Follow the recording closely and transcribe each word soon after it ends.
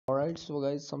Alright, so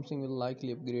guys, Samsung will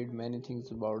likely upgrade many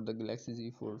things about the Galaxy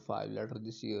Z Fold 5 later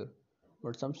this year,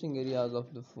 but some areas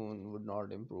of the phone would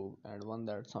not improve, and one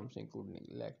that Samsung could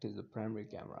neglect is the primary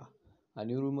camera. A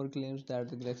new rumor claims that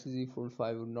the Galaxy Z Fold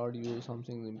 5 would not use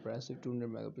Samsung's impressive 200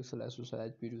 megapixel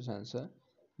ISOCELL HP2 sensor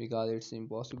because it's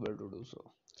impossible to do so.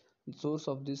 The source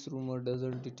of this rumor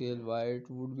doesn't detail why it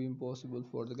would be impossible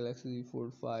for the Galaxy Z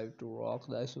Fold 5 to rock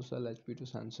the ISOCELL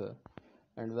HP2 sensor,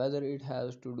 and whether it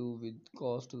has to do with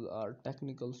cost or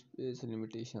technical space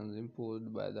limitations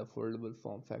imposed by the foldable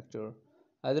form factor.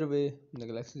 Either way, the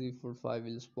Galaxy Z Fold 5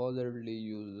 will supposedly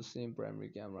use the same primary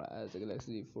camera as the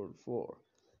Galaxy Z Fold 4.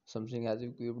 Samsung has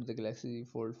equipped the Galaxy Z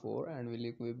Fold 4 and will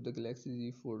equip the Galaxy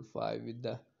Z Fold 5 with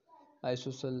the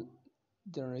ISOCELL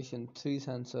Generation 3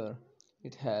 sensor.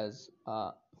 It has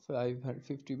a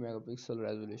 550 megapixel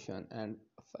resolution and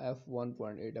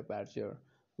f1.8 aperture,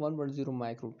 1.0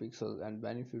 micropixels, and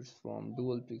benefits from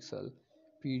Dual Pixel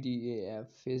PDAF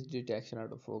face detection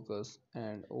autofocus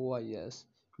and OIS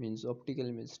means optical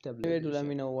image stabilization. To let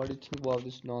me know what you think about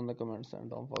this down in the comments, and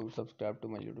don't forget to subscribe to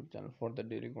my YouTube channel for the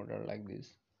daily content like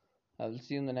this. I will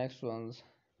see you in the next ones.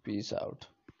 Peace out.